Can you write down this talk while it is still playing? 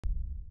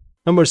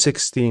Number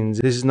 16.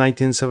 This is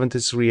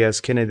 1973 as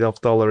Kennedy of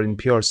dollar in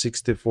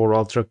PR64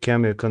 Ultra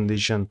Cameo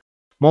condition.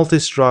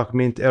 Multi-struck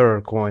mint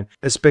error coin.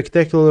 A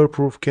spectacular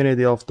proof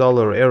Kennedy of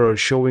dollar error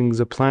showing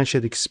the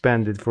planchet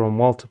expanded from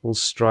multiple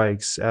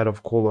strikes out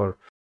of color.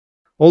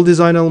 All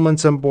design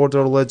elements and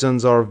border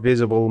legends are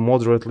visible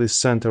moderately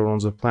centered on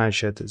the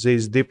planchet.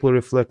 This deeply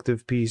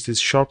reflective piece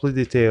is sharply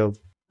detailed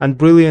and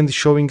brilliant,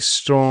 showing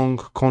strong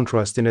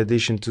contrast in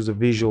addition to the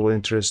visual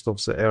interest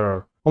of the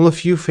error. Only a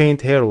few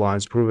faint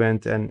hairlines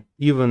prevent an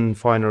even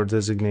finer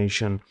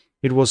designation.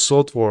 It was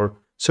sold for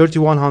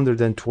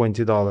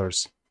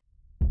 $3,120.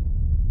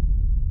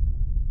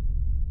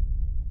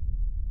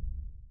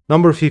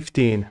 Number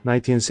 15,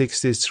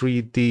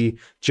 1963 D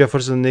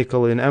Jefferson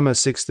nickel in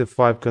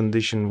MS65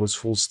 condition with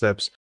full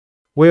steps.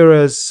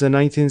 Whereas the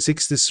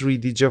 1963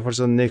 D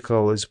Jefferson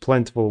nickel is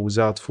plentiful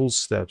without full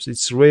steps,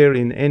 it's rare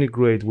in any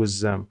grade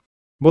with them.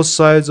 Both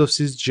sides of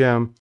this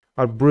gem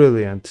are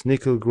brilliant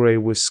nickel gray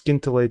with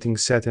scintillating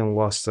satin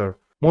luster.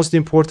 Most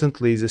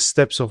importantly, the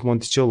steps of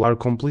Monticello are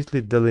completely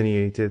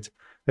delineated.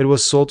 It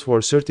was sold for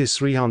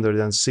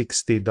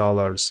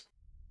 $3,360.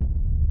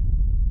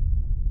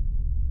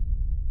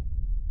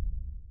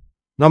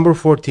 Number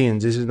 14.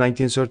 This is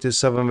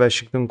 1937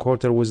 Washington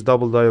quarter with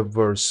double die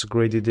obverse,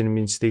 graded in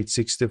mint state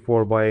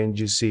 64 by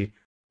NGC.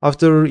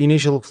 After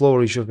initial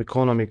flourish of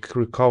economic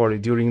recovery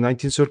during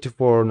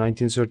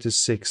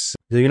 1934-1936,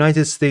 the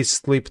United States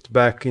slipped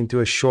back into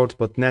a short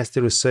but nasty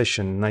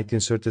recession in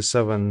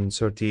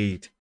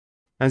 1937-38,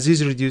 and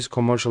this reduced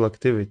commercial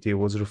activity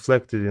was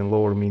reflected in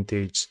lower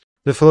mintage.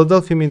 The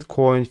Philadelphia Mint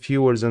coined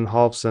fewer than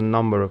half the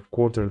number of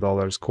quarter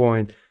dollars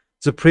coined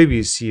the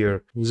previous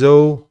year,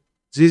 though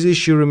this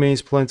issue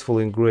remains plentiful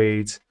in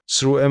grades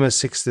through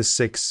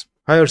MS66.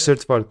 Higher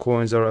certified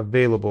coins are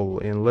available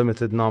in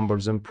limited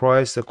numbers and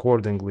priced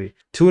accordingly.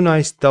 Two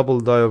nice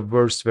double die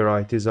obverse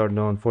varieties are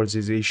known for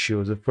this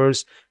issue, the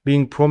first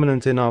being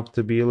prominent enough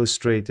to be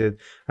illustrated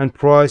and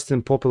priced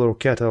in popular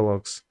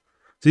catalogs.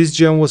 This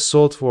gem was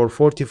sold for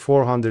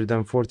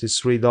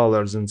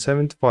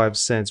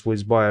 $4,443.75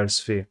 with buyer's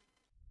fee.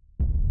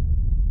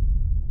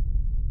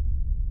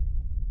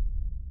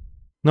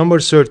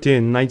 Number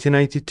 13,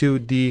 1992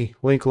 D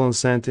Lincoln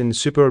Cent in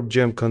superb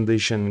gem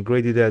condition,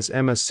 graded as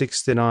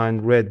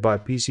MS69 red by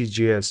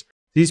PCGS.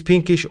 This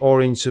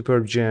pinkish-orange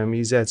superb gem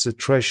is at the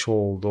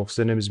threshold of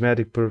the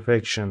numismatic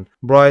perfection,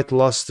 bright,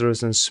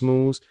 lustrous, and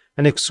smooth,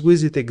 an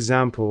exquisite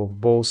example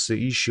of both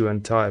the issue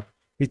and type.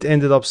 It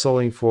ended up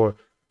selling for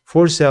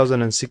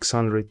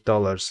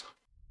 $4,600.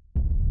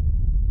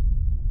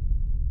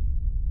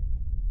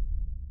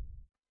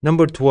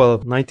 Number 12,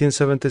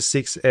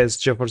 1976 S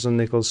Jefferson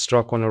nickel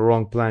struck on a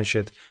wrong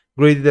planchet,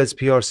 graded as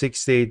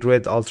PR68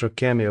 red ultra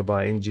cameo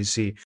by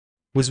NGC.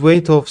 With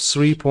weight of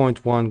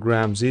 3.1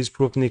 grams, this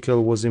proof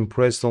nickel was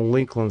impressed on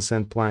Lincoln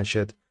Cent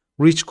planchet.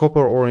 Rich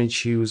copper orange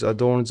hues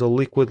adorn the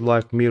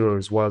liquid-like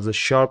mirrors, while the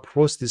sharp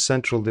frosty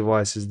central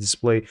devices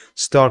display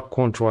stark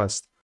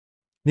contrast.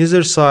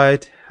 Neither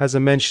side has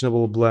a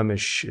mentionable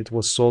blemish. It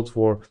was sold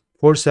for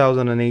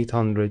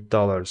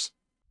 $4,800.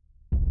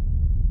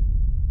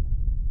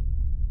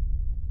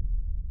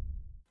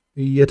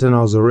 Yet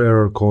another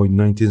error coin,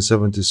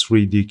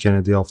 1973 D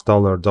Kennedy of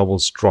dollar double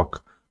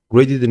struck,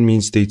 graded in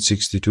mint state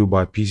 62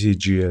 by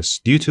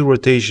PCGS. Due to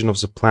rotation of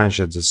the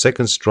planchet, the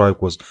second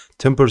strike was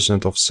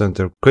 10% off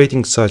center,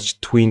 creating such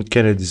twin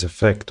Kennedy's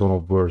effect on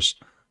obverse.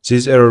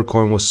 This error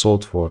coin was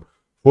sold for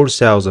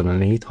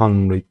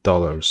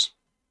 $4,800.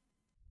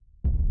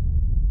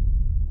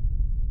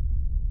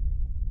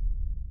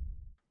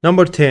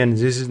 Number 10.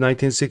 This is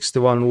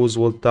 1961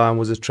 Roosevelt dime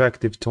with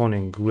attractive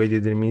toning,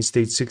 graded in mint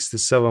state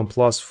 67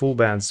 plus full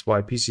bands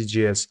by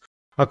PCGS.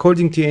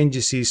 According to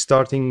NGC,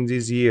 starting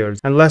this year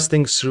and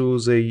lasting through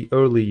the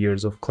early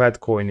years of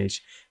clad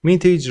coinage,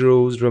 mintage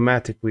rose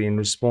dramatically in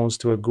response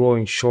to a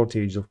growing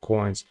shortage of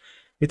coins.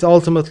 It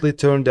ultimately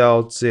turned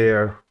out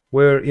there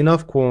were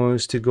enough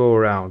coins to go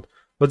around,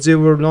 but they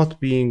were not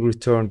being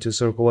returned to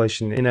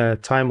circulation in a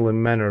timely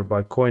manner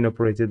by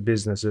coin-operated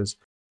businesses.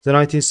 The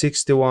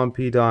 1961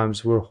 P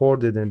dimes were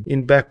hoarded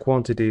in back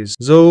quantities,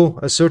 though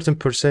a certain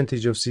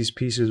percentage of these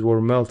pieces were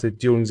melted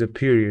during the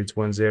periods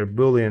when their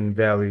bullion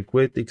value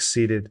greatly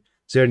exceeded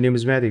their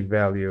numismatic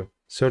value.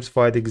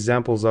 Certified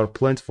examples are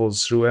plentiful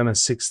through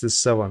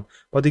MS67,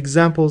 but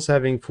examples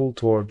having full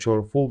torch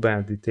or full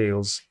band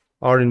details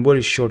are in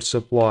very short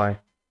supply.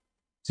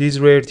 This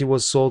rarity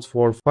was sold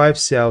for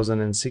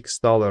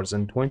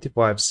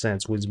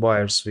 $5,006.25 with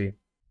buyer's fee.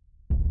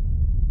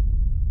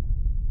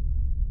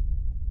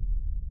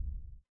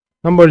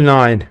 Number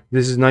 9.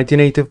 This is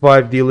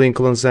 1985 D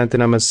Lincoln Cent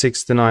in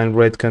MS69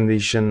 red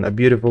condition, a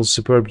beautiful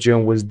superb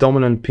gem with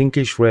dominant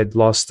pinkish red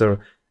luster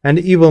and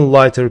even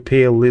lighter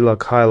pale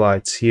lilac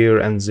highlights here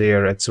and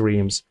there at the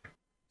rims.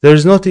 There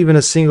is not even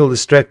a single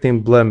distracting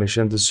blemish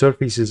and the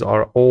surfaces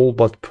are all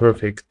but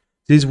perfect.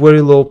 This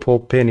very low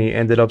pop penny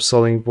ended up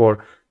selling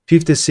for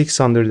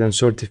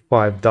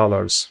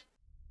 $5,635.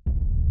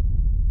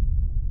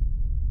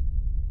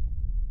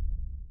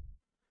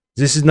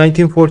 This is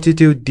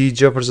 1942 D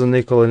Jefferson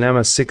nickel in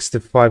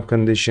MS65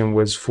 condition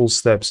with full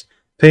steps.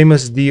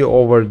 famous D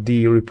over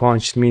D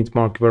repunched mint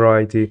mark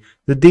variety.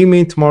 The D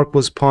mint mark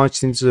was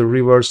punched into the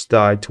reverse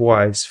die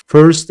twice,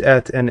 first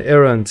at an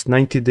errant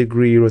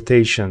 90-degree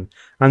rotation,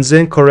 and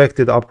then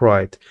corrected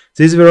upright.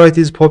 This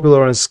variety is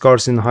popular and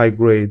scarce in high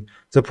grade.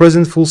 The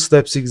present full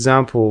steps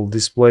example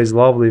displays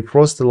lovely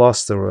frosty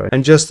luster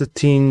and just a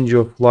tinge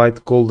of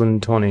light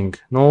golden toning.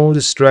 No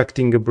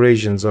distracting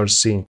abrasions are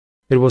seen.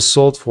 It was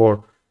sold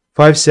for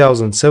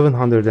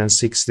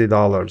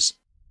 $5,760.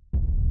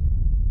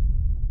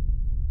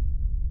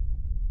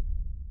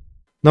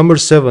 Number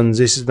 7.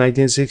 This is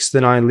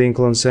 1969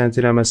 Lincoln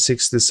Center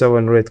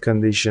MS67 red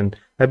condition.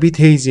 A bit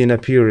hazy in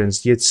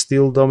appearance, yet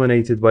still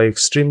dominated by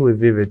extremely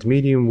vivid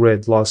medium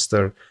red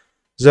luster.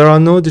 There are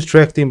no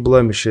detracting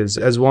blemishes,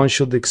 as one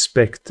should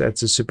expect at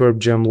the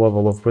superb gem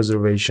level of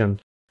preservation.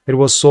 It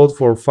was sold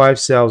for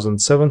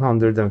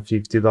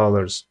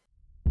 $5,750.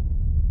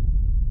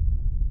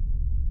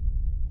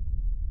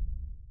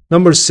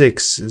 Number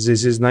 6. This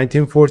is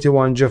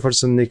 1941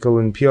 Jefferson nickel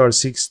in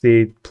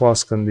PR68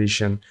 plus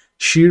condition.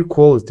 Sheer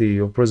quality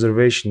of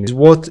preservation is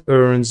what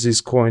earns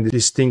this coin the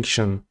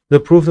distinction. The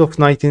proof of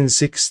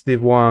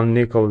 1961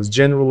 nickel is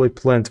generally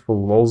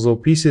plentiful, although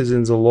pieces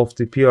in the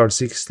lofty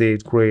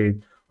PR68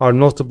 grade are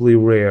notably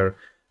rare.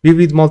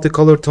 Vivid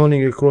multicolor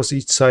toning across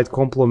each side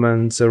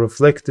complements the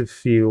reflective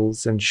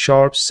fields and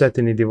sharp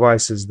satiny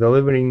devices,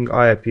 delivering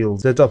eye appeal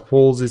that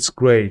upholds its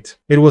grade.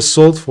 It was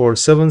sold for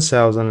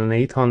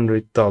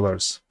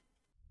 $7,800.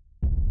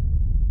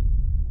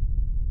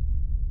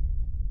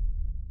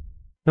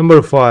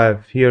 Number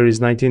 5. Here is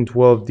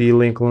 1912 D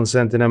Lincoln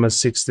Center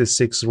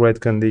MS66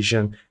 red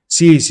condition,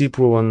 CAC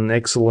proven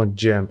excellent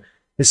gem.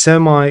 A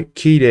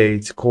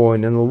semi-kedate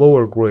coin in the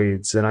lower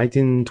grades, the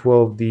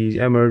 1912D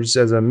emerged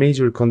as a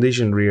major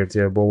condition rarity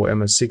above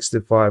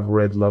MS65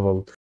 red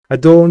level.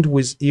 Adorned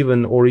with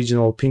even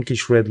original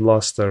pinkish red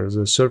luster,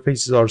 the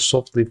surfaces are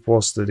softly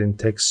frosted in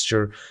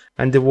texture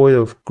and devoid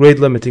of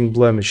grade-limiting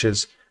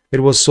blemishes. It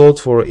was sold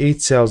for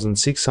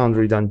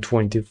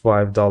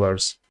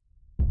 $8,625.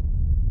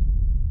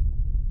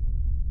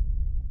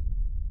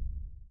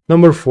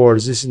 Number 4.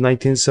 This is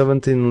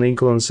 1917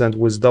 Lincoln cent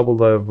with double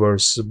die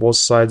verse. Both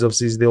sides of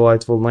this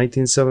delightful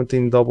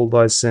 1917 double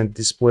die cent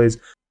displays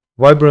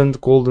vibrant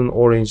golden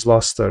orange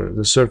luster.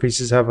 The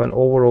surfaces have an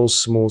overall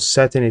smooth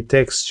satiny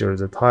texture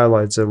that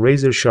highlights a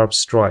razor sharp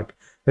strike.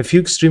 A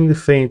few extremely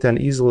faint and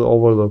easily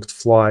overlooked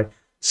fly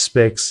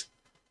specks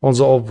on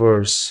the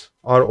obverse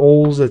are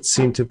all that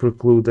seem to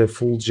preclude a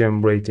full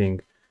gem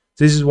rating.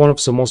 This is one of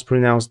the most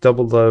pronounced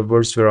double die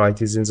verse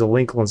varieties in the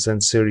Lincoln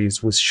cent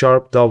series, with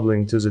sharp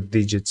doubling to the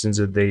digits in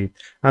the date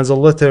and the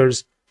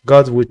letters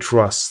 "God We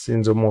Trust"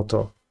 in the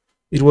motto.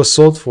 It was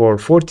sold for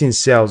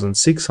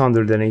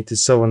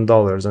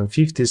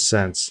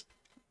 $14,687.50.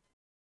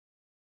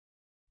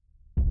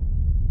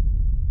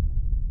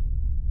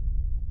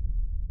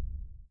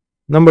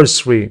 Number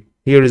 3.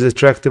 Here is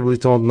attractively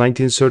toned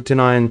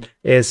 1939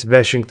 S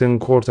Washington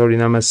quarter in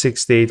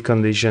MS68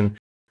 condition.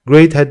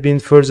 Grade had been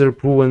further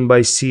proven by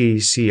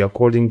CAC.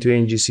 According to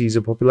NGC,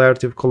 the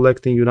popularity of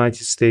collecting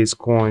United States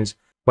coins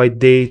by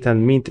date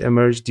and mint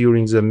emerged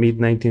during the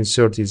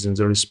mid-1930s in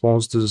the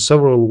response to the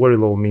several very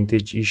low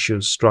mintage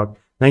issues struck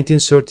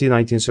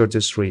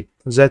 1930-1933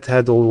 that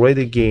had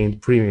already gained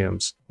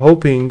premiums.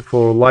 Hoping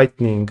for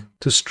lightning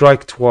to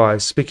strike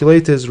twice,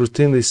 speculators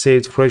routinely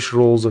saved fresh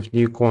rolls of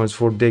new coins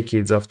for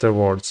decades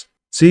afterwards.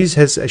 This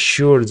has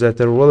assured that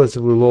a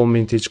relatively low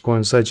mintage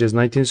coin such as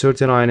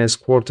 1939 S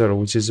quarter,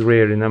 which is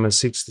rare in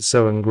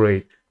MS67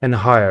 grade and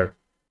higher,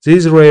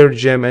 this rare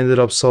gem ended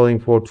up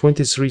selling for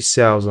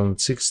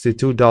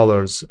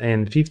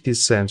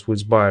 $23,062.50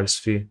 with buyer's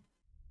fee.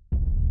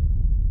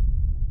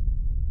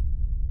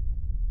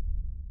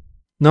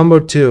 Number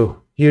 2.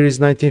 Here is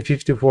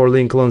 1954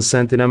 Lincoln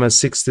cent in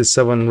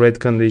MS67 red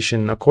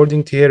condition.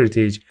 According to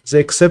Heritage, the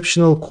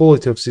exceptional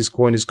quality of this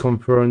coin is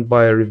confirmed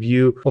by a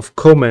review of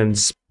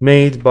comments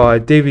made by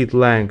David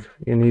Lang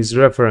in his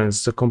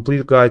reference, The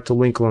Complete Guide to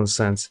Lincoln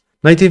Cents.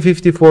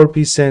 1954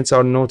 P cents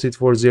are noted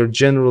for their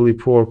generally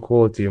poor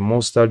quality.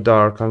 Most are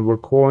dark and were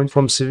coined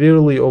from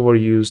severely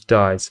overused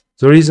dies.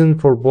 The reason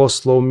for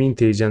both low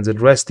mintage and the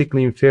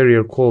drastically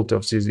inferior quality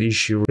of this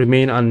issue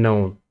remain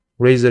unknown.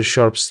 Razor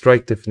sharp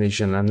strike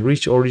definition and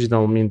rich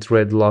original mint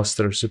red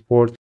luster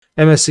support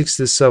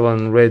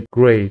MS67 red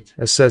grade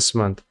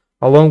assessment,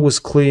 along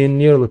with clean,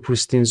 nearly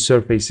pristine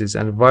surfaces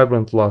and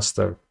vibrant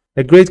luster.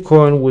 A great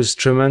coin with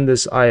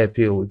tremendous eye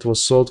appeal. It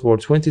was sold for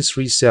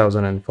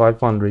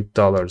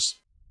 $23,500.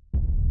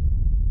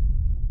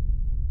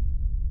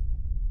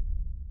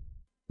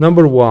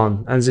 Number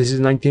 1, and this is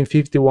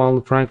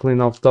 1951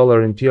 Franklin of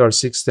dollar in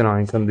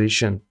PR69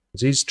 condition.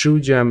 This true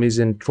gem is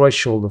in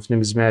threshold of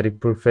numismatic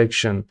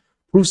perfection.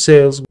 Proof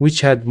sales, which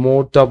had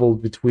more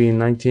doubled between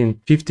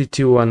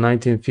 1952 and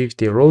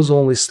 1950, rose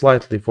only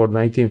slightly for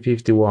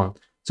 1951.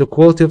 The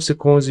quality of the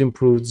coins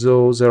improved,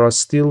 though there are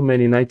still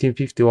many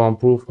 1951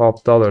 proof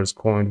half dollars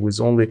coined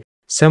with only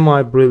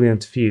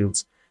semi-brilliant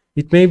fields.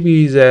 It may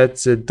be that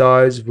the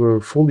dies were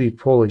fully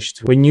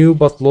polished when new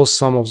but lost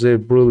some of their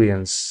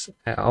brilliance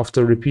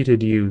after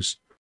repeated use.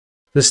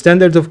 The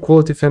standard of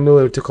quality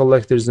familiar to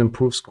collectors in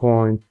Proof's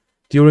coin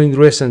during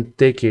recent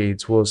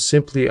decades was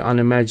simply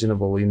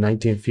unimaginable in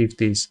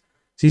 1950s.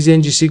 This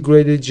NGC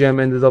graded gem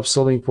ended up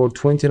selling for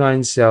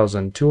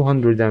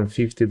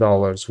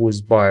 $29,250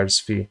 with buyer's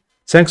fee.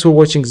 Thanks for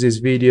watching this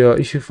video.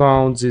 If you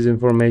found this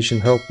information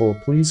helpful,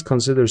 please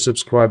consider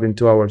subscribing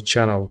to our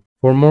channel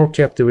for more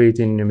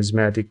captivating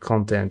numismatic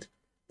content.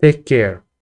 Take care.